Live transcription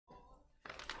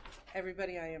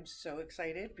Everybody, I am so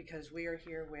excited because we are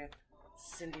here with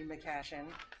Cindy McCashin.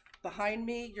 Behind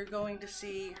me, you're going to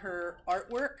see her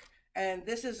artwork, and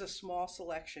this is a small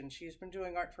selection. She's been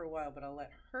doing art for a while, but I'll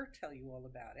let her tell you all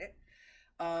about it.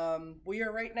 We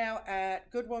are right now at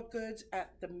Goodwill Goods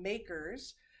at the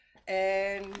Makers,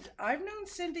 and I've known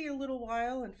Cindy a little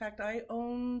while. In fact, I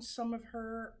own some of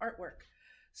her artwork.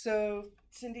 So,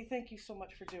 Cindy, thank you so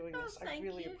much for doing this. I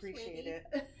really appreciate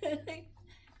it.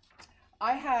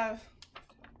 I have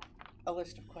a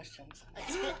list of questions.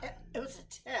 It was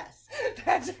a test.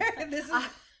 That's it. This is.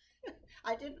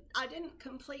 I didn't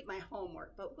complete my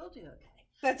homework, but we'll do okay.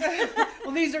 That's it.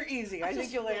 Well, these are easy. I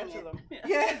think you'll answer them.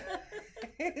 Yeah.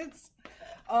 It's.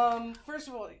 First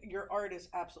of all, your art is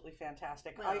absolutely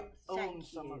fantastic. Well, I own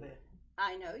some of it.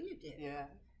 I know you did. Yeah.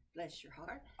 Bless your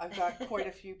heart. I've got quite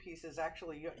a few pieces,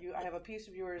 actually. I have a piece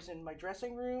of yours in my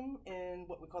dressing room, in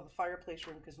what we call the fireplace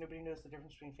room, because nobody knows the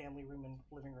difference between family room and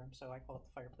living room, so I call it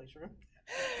the fireplace room.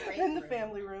 And the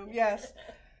family room, yes.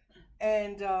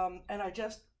 And I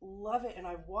just love it, and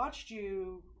I've watched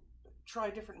you try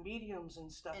different mediums and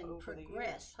stuff and over the years.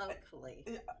 Progress, hopefully.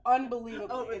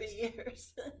 Unbelievable. Over the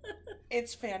years.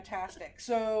 It's fantastic.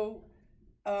 So,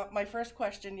 my first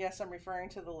question, yes, I'm referring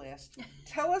to the list.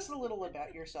 Tell us a little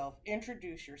about yourself.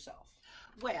 Introduce yourself.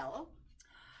 Well,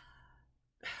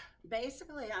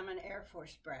 basically, I'm an Air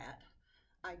Force brat.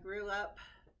 I grew up,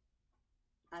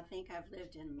 I think I've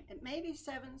lived in maybe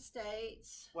 7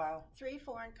 states. Wow. 3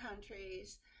 foreign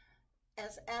countries.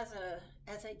 As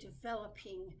a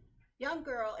developing young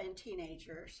girl and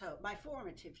teenager, so my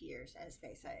formative years, as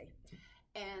they say.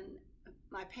 And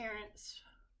my parents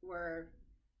were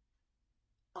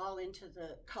all into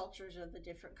the cultures of the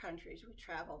different countries. We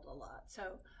traveled a lot.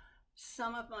 So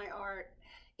some of my art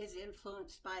is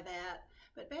influenced by that.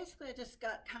 But basically I just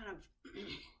got kind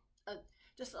of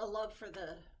just a love for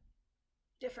the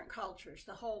different cultures,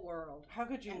 the whole world. How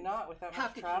could you not, with that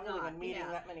much traveling and meeting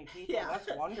that many people? Yeah.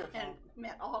 That's wonderful. And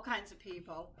met all kinds of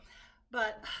people.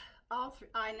 But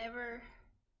I never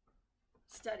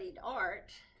studied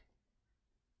art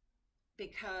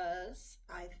because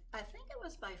I think it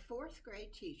was my 4th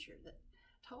grade teacher that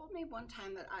told me one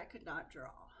time that I could not draw.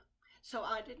 So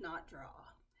I did not draw.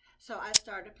 So I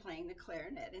started playing the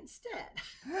clarinet instead.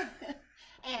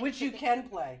 Which you can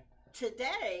play.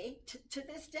 Today, to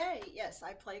this day, yes,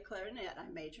 I play clarinet.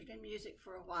 I majored in music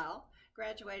for a while,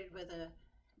 graduated with a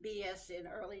BS in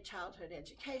early childhood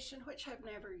education, which I've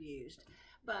never used.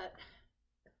 But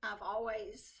I've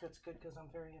always... That's good because I'm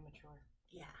very immature.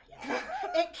 Yeah.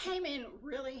 It came in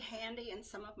really handy in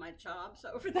some of my jobs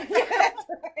over the years. That's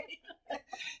right.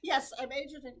 Yes, I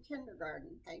majored in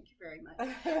kindergarten. Thank you very much.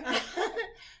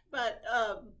 But,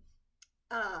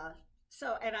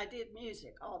 and I did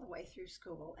music all the way through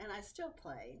school, and I still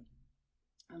play.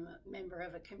 I'm a member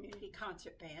of a community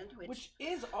concert band, which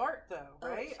is art, though,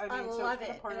 right? I mean, love it's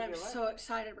it, and I'm so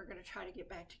excited. We're going to try to get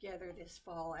back together this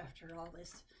fall after all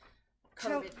this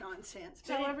COVID nonsense.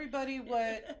 Tell everybody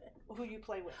who you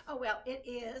play with. Oh, well, it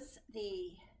is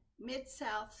the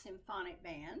Mid-South Symphonic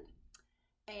Band,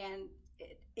 and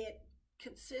it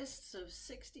consists of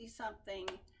 60-something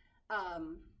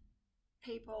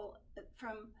people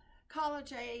from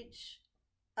college age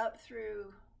up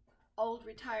through old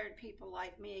retired people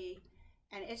like me.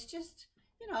 And it's just,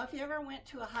 if you ever went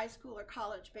to a high school or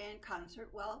college band concert,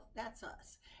 well, that's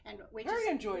us. And we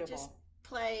just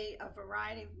play a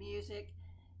variety of music,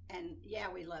 and yeah,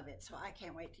 we love it. So I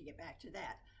can't wait to get back to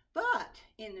that. But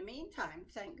in the meantime,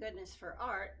 thank goodness for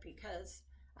art, because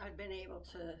I've been able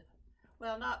to,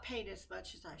 well, not paint as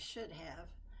much as I should have.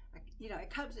 It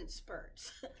comes in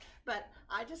spurts. But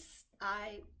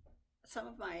some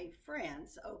of my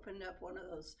friends opened up one of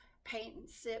those paint and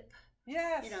sip.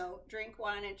 Yes. Drink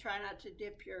wine and try not to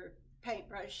dip your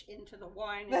paintbrush into the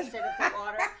wine instead of the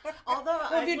water. Although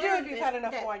if you've had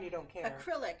enough wine, you don't care.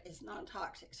 Acrylic is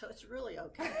non-toxic, so it's really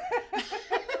okay.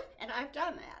 And I've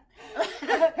done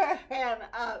that. And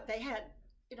they had,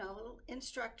 little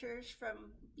instructors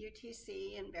from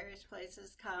UTC and various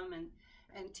places come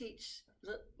and teach,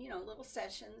 little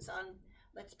sessions on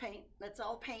let's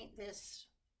all paint this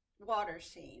water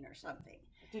scene or something.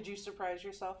 Did you surprise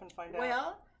yourself and find out?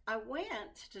 Well, I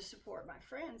went to support my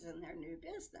friends in their new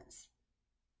business.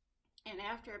 And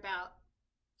after about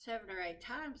 7 or 8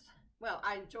 times, well,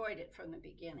 I enjoyed it from the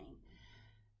beginning.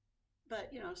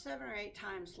 But, 7 or 8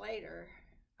 times later,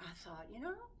 I thought,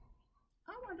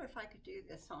 I wonder if I could do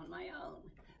this on my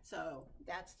own. So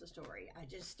that's the story. I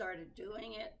just started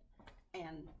doing it,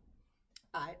 and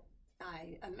I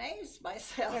I amazed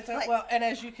myself. That's like, well, and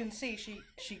as you can see,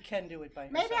 she can do it by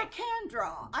herself. maybe I can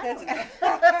draw. I don't know.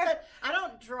 I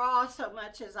don't draw so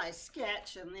much as I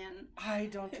sketch, and then I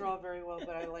don't draw very well,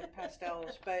 but I like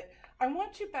pastels. But I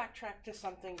want to backtrack to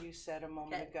something you said a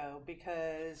moment ago,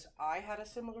 because I had a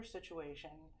similar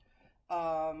situation.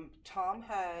 Tom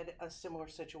had a similar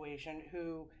situation.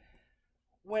 Who,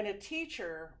 when a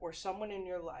teacher or someone in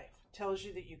your life tells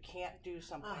you that you can't do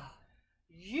something.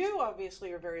 You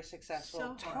obviously are very successful.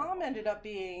 So Tom ended up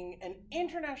being an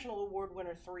international award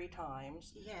winner 3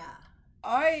 times. Yeah.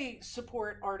 I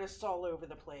support artists all over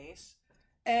the place.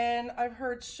 And I've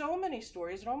heard so many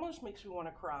stories, it almost makes me want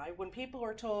to cry, when people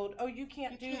are told, oh, you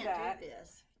can't do that. Do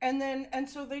this. And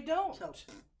so they don't. So.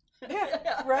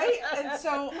 Yeah, right? And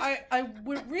so I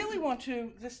would really want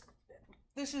to, this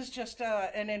is just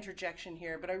an interjection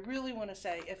here, but I really want to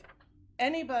say, if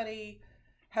anybody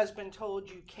has been told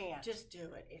you can't, just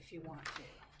do it if you want to.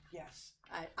 Yes.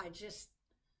 I just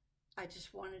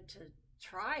wanted to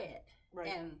try it.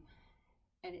 Right.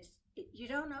 And you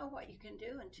don't know what you can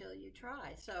do until you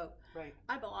try. So right.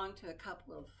 I belong to a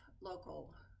couple of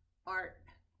local art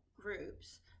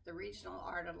groups, the Regional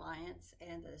Art Alliance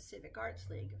and the Civic Arts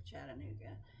League of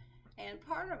Chattanooga. And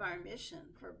part of our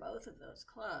mission for both of those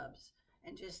clubs,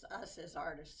 and just us as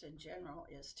artists in general,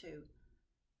 is to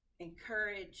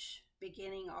encourage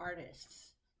beginning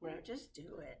artists. Right. Just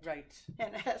do it. Right.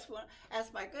 And as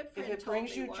my good friend if it told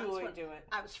brings me you once, joy, when do it.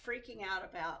 I was freaking out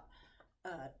about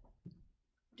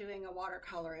doing a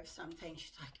watercolor of something.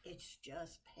 She's like, it's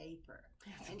just paper.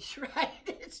 And she's right,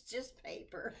 it's just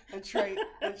paper. That's right.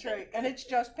 That's right. And it's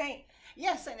just paint.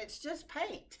 Yes, and it's just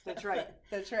paint. That's right.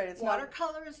 That's right. It's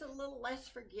watercolor is a little less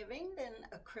forgiving than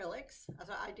acrylics.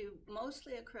 So I do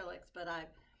mostly acrylics, but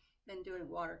I've been doing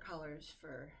watercolors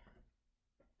for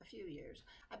a few years.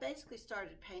 I basically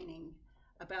started painting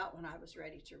about when I was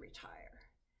ready to retire.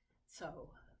 So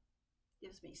it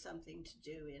gives me something to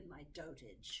do in my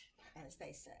dotage, as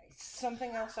they say.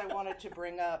 Something else I wanted to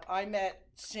bring up. I met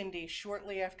Cindy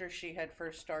shortly after she had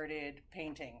first started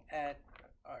painting at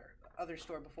our other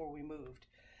store before we moved.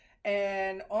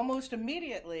 And almost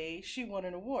immediately she won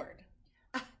an award.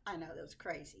 I know, that was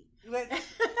crazy.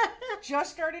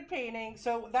 Just started painting,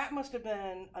 so that must have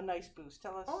been a nice boost.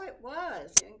 Tell us. Oh, it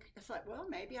was. It's like, well,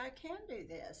 maybe I can do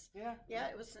this. Yeah. Yeah,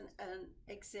 it was an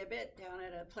exhibit down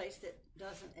at a place that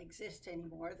doesn't exist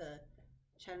anymore, the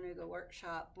Chattanooga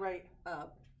Workshop. Right.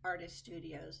 Artist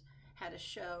Studios had a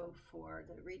show for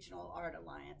the Regional Art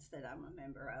Alliance that I'm a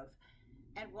member of.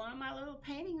 And one of my little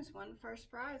paintings won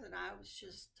first prize, and I was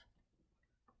just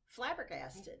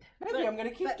flabbergasted. Maybe I'm going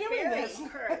to keep doing this.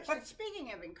 Encouraged. And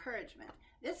speaking of encouragement,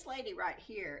 this lady right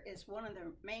here is one of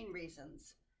the main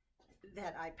reasons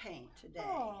that I paint today.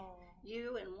 Aww.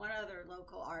 You and one other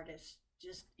local artist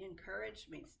just encouraged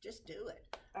me. Just do it.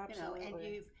 Absolutely. You know, and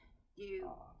you've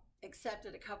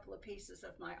accepted a couple of pieces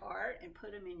of my art and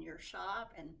put them in your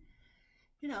shop, and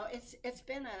you know, it's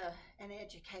been an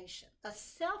education, a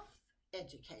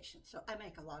self-education. So I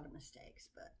make a lot of mistakes,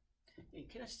 but you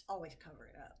can always cover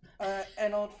it up.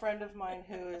 An old friend of mine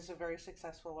who is a very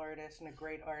successful artist and a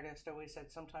great artist always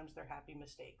said sometimes they're happy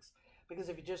mistakes. Because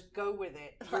if you just go with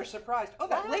it, you're surprised. Oh,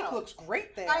 that lake looks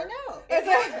great there. I know.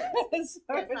 Yes,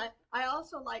 I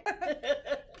also like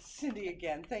Cindy,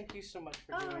 again, thank you so much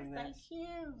for doing this. Thank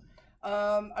you.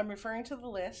 I'm referring to the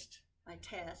list. My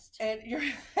test. And you're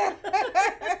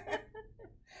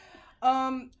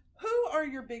who are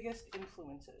your biggest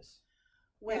influences?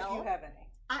 Well, if you have any.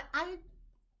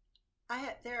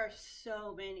 There are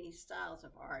so many styles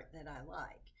of art that I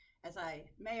like. As I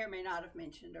may or may not have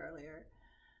mentioned earlier,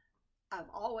 I've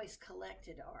always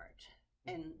collected art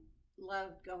and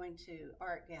loved going to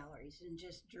art galleries and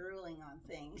just drooling on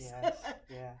things. Yes,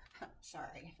 yeah.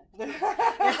 Sorry.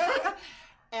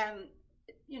 And,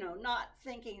 you know, not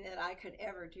thinking that I could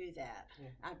ever do that.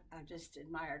 Yeah. I just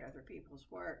admired other people's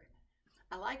work.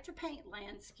 I like to paint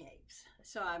landscapes.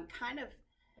 So I'm kind of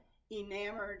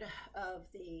enamored of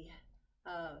the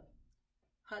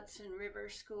Hudson River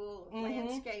School of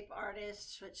Landscape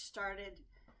Artists, which started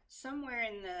somewhere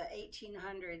in the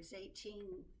 1800s,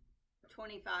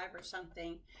 1825 or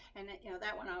something. And, you know,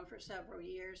 that went on for several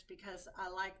years because I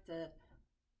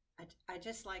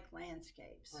just like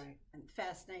landscapes. Right. I'm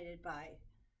fascinated by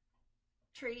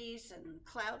trees and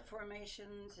cloud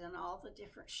formations and all the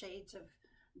different shades of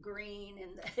green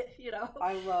and you know.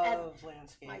 I love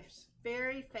landscapes. My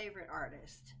very favorite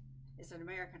artist is an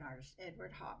American artist,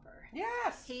 Edward Hopper.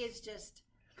 Yes. He is just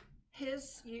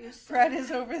his use. Fred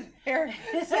is over there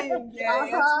saying, "Yeah,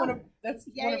 that's one of Brad's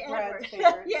favorites."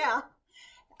 Yeah,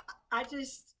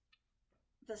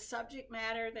 the subject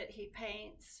matter that he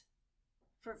paints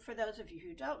for those of you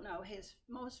who don't know, his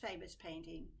most famous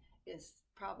painting is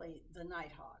probably the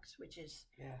Nighthawks, which is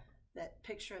that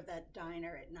picture of that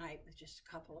diner at night with just a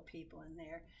couple of people in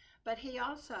there. But he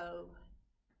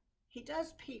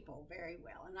does people very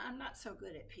well, and I'm not so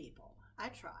good at people. I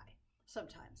try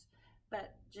sometimes,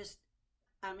 but just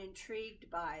I'm intrigued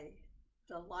by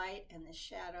the light and the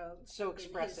shadow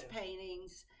in his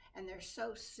paintings, and they're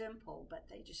so simple, but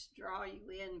they just draw you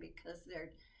in because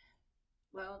they're,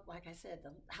 well, like I said,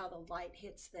 how the light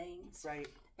hits things. Right,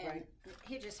 and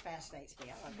he just fascinates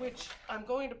me. Which I'm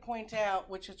going to point out,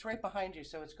 which it's right behind you,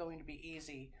 so it's going to be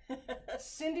easy.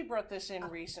 Cindy brought this in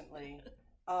recently,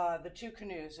 the two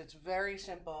canoes. It's very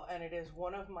simple, and it is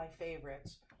one of my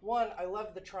favorites. One, I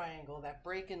love the triangle, that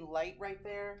break in light right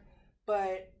there,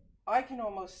 but I can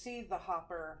almost see the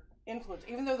Hopper influence,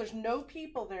 even though there's no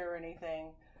people there or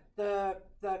anything. The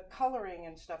coloring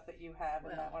and stuff that you have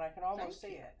in that one, I can almost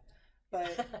see it.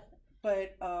 But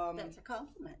that's a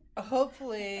compliment.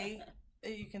 Hopefully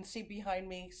you can see behind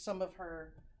me some of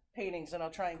her paintings, and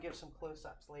I'll try and give some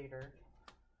close-ups later.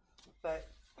 But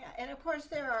yeah, and of course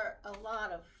there are a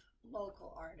lot of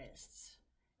local artists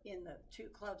in the two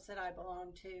clubs that I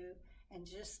belong to, and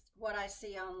just what I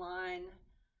see online,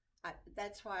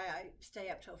 that's why I stay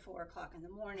up till 4 o'clock in the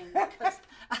morning, because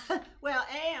well,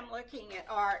 A, I'm looking at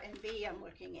art, and B, I'm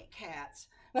looking at cats.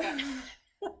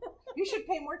 You should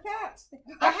paint more cats.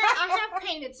 I have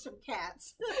painted some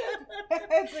cats.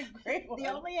 That's a great one. The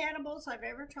only animals I've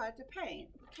ever tried to paint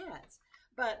were cats.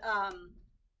 But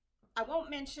I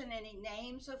won't mention any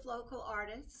names of local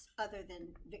artists other than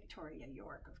Victoria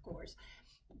York, of course.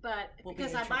 But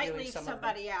because I might leave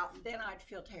somebody out, and then I'd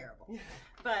feel terrible.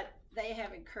 But they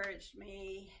have encouraged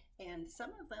me, and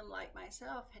some of them, like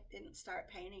myself, didn't start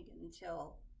painting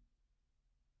until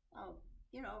 5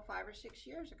 or 6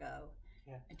 years ago.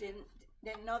 Yeah. I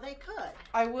didn't know they could.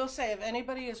 I will say, if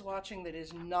anybody is watching that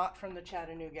is not from the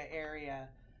Chattanooga area,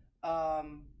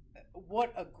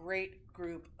 what a great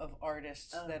group of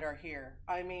artists that are here.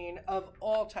 I mean, of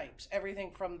all types,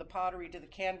 everything from the pottery to the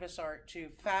canvas art to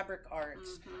fabric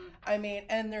arts. Mm-hmm. I mean,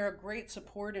 and they're a great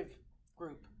supportive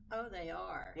group. Oh, they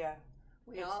are. Yeah.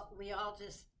 We all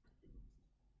just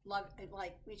love it.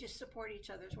 Like, we just support each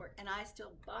other's work, and I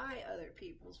still buy other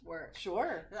people's work.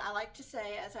 Sure. I like to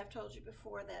say, as I've told you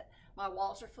before, that my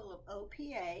walls are full of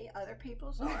OPA, other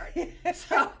people's art.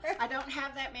 So I don't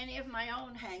have that many of my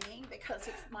own hanging, because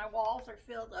my walls are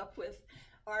filled up with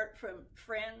art from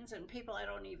friends and people I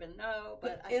don't even know.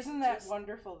 But isn't that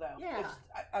wonderful, though? Yeah.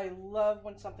 I love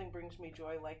when something brings me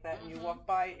joy like that, and you walk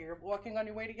by, you're walking on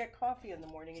your way to get coffee in the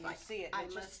morning, and you see it. I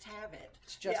must have it.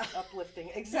 It's just uplifting.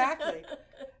 Exactly.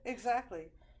 Exactly.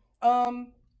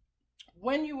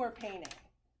 When you were painting,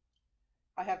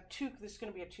 I have this is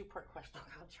going to be a two-part question.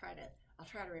 I'll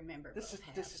try to remember.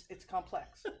 It's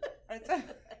complex.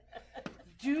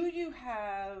 Do you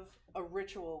have a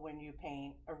ritual when you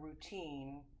paint, a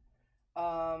routine?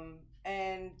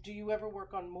 And do you ever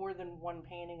work on more than one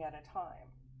painting at a time?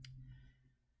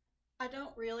 I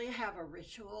don't really have a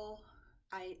ritual.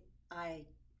 I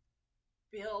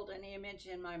build an image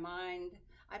in my mind.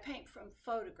 I paint from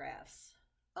photographs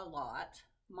a lot,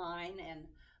 mine and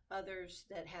others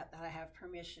that I have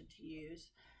permission to use.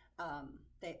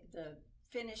 The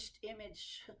finished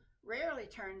image rarely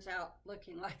turns out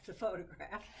looking like the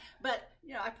photograph, but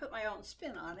I put my own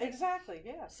spin on it. Exactly,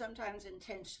 yeah. Sometimes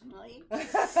intentionally,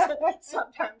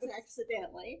 sometimes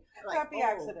accidentally. Like, happy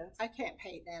accidents. I can't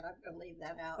paint that. I'm going to leave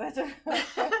that out.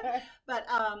 But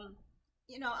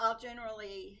I'll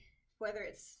generally, whether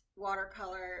it's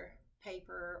watercolor,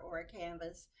 paper, or a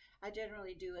canvas, I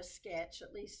generally do a sketch,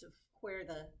 at least of where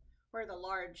the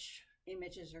large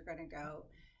images are going to go,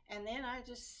 and then I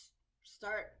just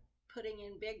start putting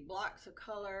in big blocks of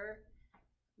color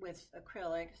with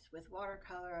acrylics, with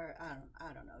watercolor.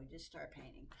 I don't know, you just start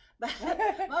painting. But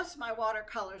most of my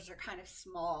watercolors are kind of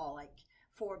small, like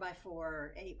 4x4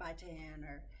 or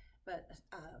 8x10, but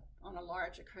on a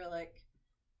large acrylic,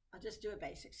 I'll just do a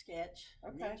basic sketch,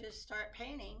 and then just start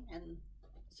painting and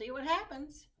see what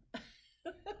happens.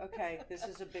 Okay, this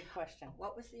is a big question.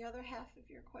 What was the other half of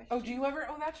your question?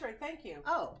 Oh, that's right, thank you.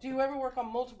 Oh. Do you ever work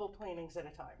on multiple paintings at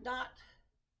a time? Not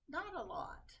a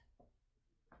lot.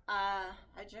 I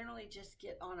generally just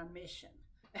get on a mission.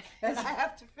 And I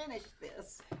have to finish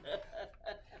this.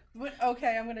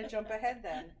 Okay, I'm going to jump ahead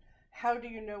then. How do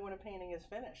you know when a painting is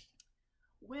finished?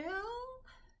 Well,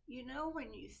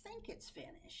 when you think it's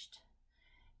finished.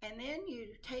 And then you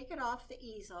take it off the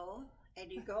easel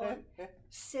and you go and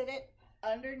sit it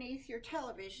underneath your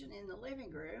television in the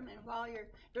living room. And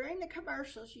during the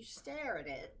commercials, you stare at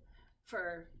it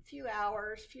for a few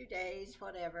hours, few days,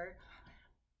 whatever.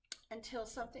 until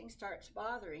something starts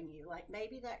bothering you. Like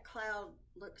maybe that cloud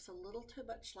looks a little too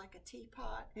much like a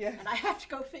teapot, Yeah. and I have to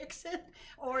go fix it,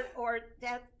 or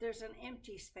that there's an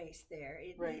empty space there.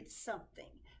 It Right. needs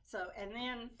something. So, and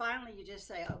then finally you just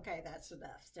say, okay, that's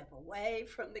enough. Step away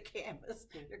from the canvas.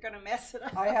 You're going to mess it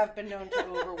up. I have been known to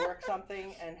overwork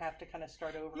something and have to kind of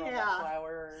start over on that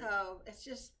flower. So it's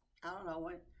just, I don't know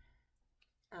what,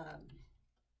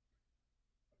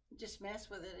 just mess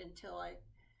with it until I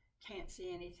can't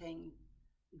see anything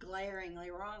glaringly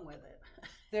wrong with it.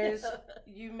 There's,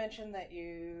 you mentioned that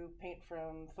you paint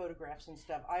from photographs and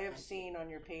stuff. I have seen on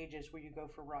your pages where you go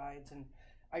for rides, and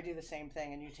I do the same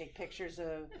thing, and you take pictures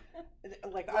of,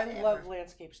 like, I love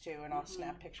landscapes too, and I'll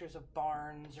snap pictures of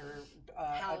barns or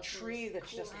Houses, a tree that's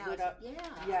cool just houses. lit up. Yeah.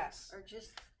 Yes. Or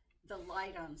just the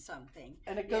light on something.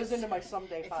 And it goes into my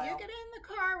someday file. If you get in the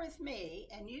car with me,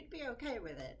 and you'd be okay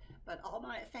with it, but all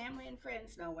my family and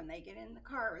friends know when they get in the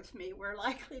car with me, we're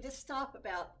likely to stop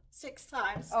about 6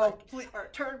 times. Oh, or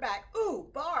turn back. Ooh,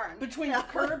 barn. Between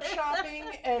curb shopping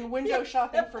and window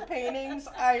shopping for paintings,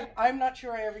 I'm not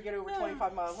sure I ever get over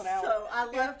 25 miles an hour. So I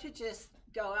love to just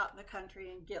go out in the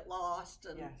country and get lost,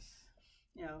 and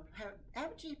you know,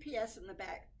 have a GPS in the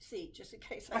back seat just in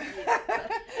case I need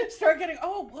it. Start getting,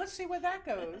 let's see where that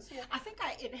goes. Yeah. I think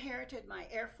I inherited my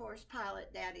Air Force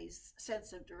pilot daddy's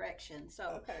sense of direction,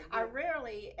 so Okay, I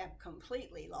rarely am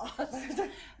completely lost.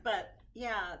 But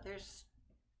yeah, there's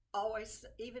always,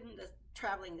 even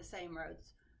traveling the same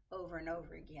roads over and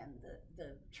over again.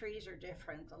 The trees are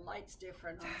different, the light's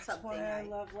different on something. That's why I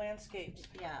love landscapes.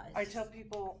 Yeah. I tell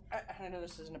people, I know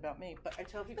this isn't about me, but I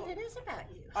tell people. But it is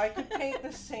about you. I could paint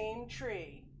the same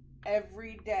tree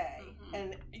every day,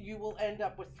 and you will end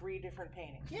up with 3 different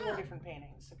paintings, 4 different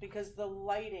paintings, because the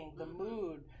lighting, the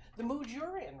mood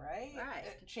you're in, right? Right.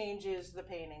 It changes the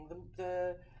painting,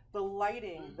 the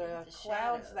lighting, the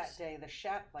clouds shadows. that day, the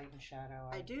light and shadow.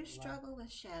 I do struggle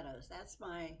with shadows. That's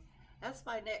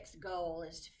my next goal,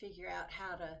 is to figure out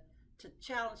how to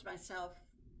challenge myself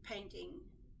painting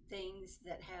things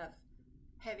that have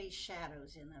heavy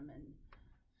shadows in them, and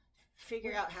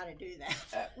figure out how to do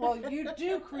that. Well, you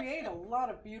do create a lot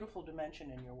of beautiful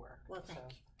dimension in your work. Well, thank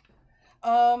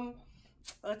you.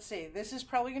 Let's see. This is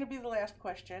probably going to be the last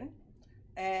question.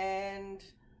 And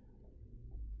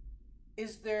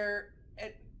is there...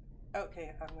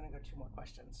 Okay, I'm going to go 2 more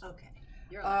questions. Okay.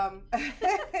 You're on.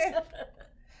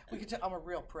 We could I'm a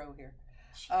real pro here.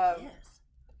 Yes.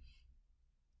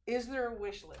 Is there a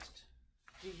wish list?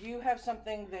 Do you have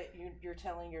something that you're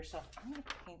telling yourself, I'm going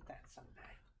to paint that someday?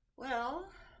 Well,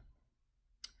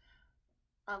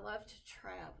 I love to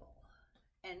travel,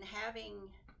 and having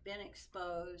been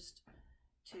exposed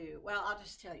to, well, I'll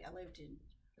just tell you, I lived in,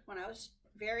 when I was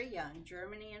very young,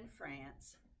 Germany and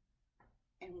France,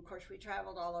 and of course we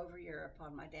traveled all over Europe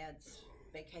on my dad's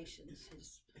vacations,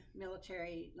 his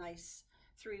military, nice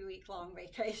 3-week-long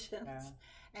vacations. Yeah.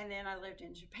 And then I lived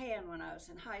in Japan when I was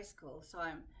in high school, so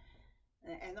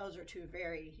and those are 2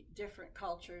 very different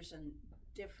cultures and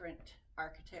different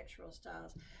architectural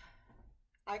styles.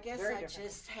 I guess I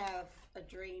just have a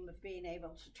dream of being able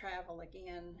to travel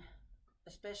again,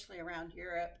 especially around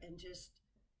Europe, and just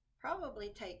probably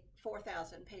take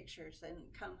 4,000 pictures and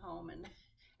come home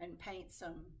and paint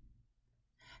some.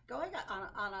 Going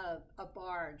on a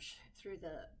barge through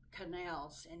the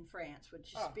canals in France would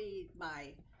just be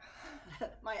my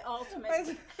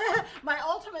ultimate my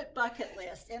ultimate bucket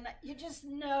list, and you just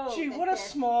know. Gee, what a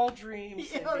small dream,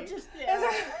 Cindy. You know, just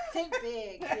think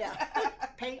big,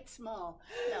 paint small.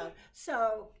 No,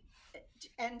 so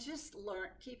and just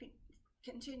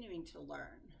continuing to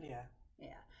learn. Yeah.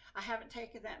 I haven't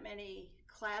taken that many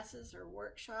classes or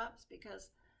workshops because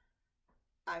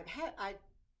I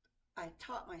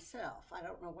taught myself. I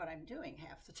don't know what I'm doing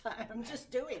half the time. I'm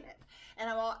just doing it. And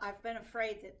I've been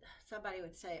afraid that somebody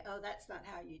would say, oh, that's not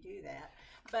how you do that.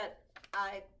 But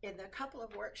in the couple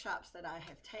of workshops that I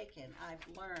have taken, I've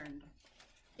learned,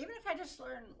 even if I just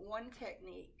learn one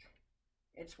technique,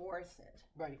 it's worth it.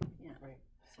 Right, right.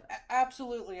 So.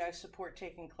 Absolutely, I support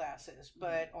taking classes.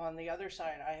 But on the other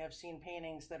side, I have seen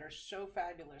paintings that are so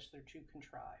fabulous, they're too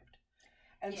contrived.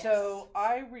 And so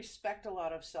I respect a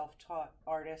lot of self-taught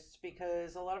artists,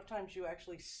 because a lot of times you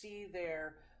actually see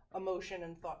their emotion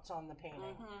and thoughts on the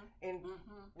painting.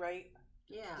 Right?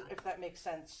 Yeah. If that makes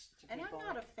sense to people. And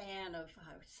I'm not a fan of,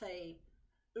 I would say,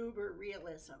 uber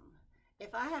realism.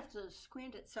 If I have to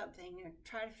squint at something and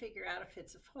try to figure out if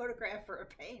it's a photograph or a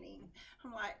painting,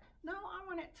 I'm like, no, I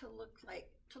want it to look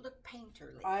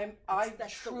painterly. I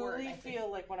truly feel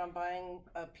like when I'm buying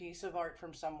a piece of art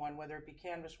from someone, whether it be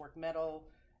canvas work, metal,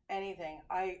 anything,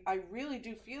 I really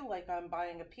do feel like I'm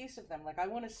buying a piece of them. Like I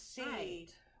want to see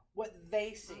what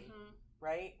they see,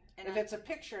 right? And if it's a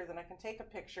picture, then I can take a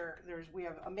picture. We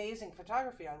have amazing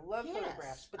photography. I love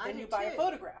photographs, but then you buy a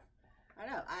photograph. I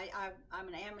know. I'm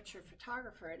an amateur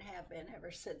photographer and have been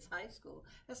ever since high school.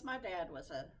 Because my dad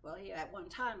was he at one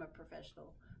time a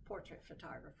professional portrait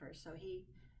photographer. So he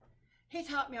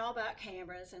taught me all about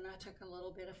cameras, and I took a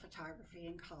little bit of photography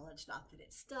in college. Not that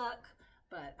it stuck,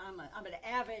 but I'm an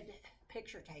avid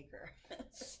picture taker.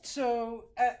 So,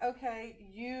 okay,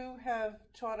 you have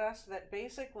taught us that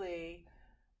basically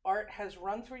art has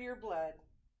run through your blood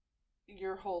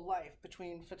your whole life,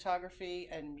 between photography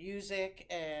and music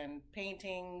and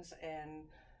paintings and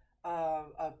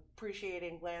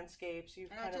appreciating landscapes.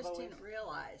 I just didn't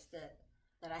realize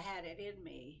that I had it in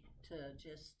me to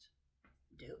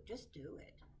just do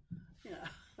it. You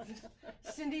know.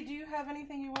 Cindy, do you have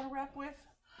anything you want to wrap with?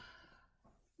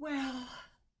 Well,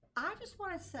 I just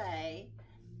want to say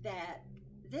that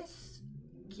this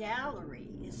gallery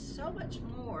is so much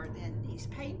more than these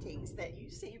paintings that you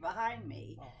see behind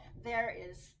me. Oh. There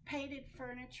is painted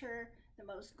furniture, the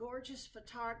most gorgeous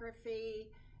photography,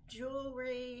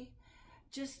 jewelry.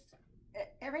 Just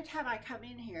every time I come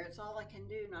in here, it's all I can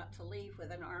do not to leave with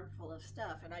an armful of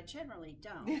stuff, and I generally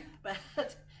don't.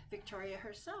 But Victoria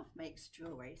herself makes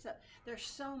jewelry. So there's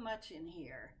so much in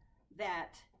here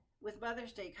that, with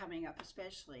Mother's Day coming up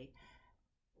especially,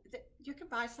 you can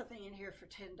buy something in here for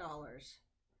 $10.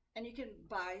 And you can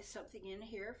buy something in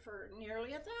here for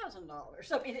nearly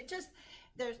 $1,000. I mean,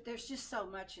 there's just so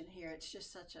much in here. It's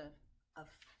just such a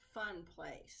fun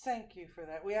place. Thank you for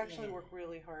that. We actually work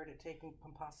really hard at taking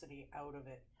pomposity out of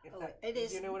it. It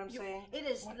is. You know what I'm saying? It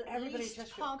is the least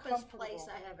pompous place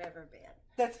I have ever been.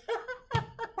 That's.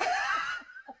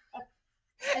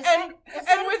 and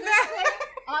with that,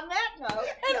 on that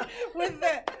note, with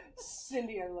that,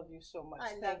 Cindy, I love you so much.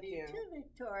 I love you too,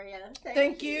 Victoria.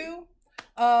 Thank you.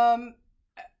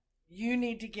 You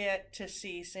need to get to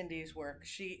see Cindy's work.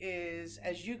 She is,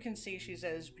 as you can see, she's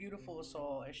as beautiful a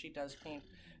soul as she does paint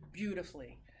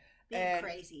beautifully. Being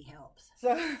crazy helps.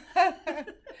 So,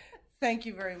 thank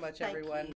you very much, everyone.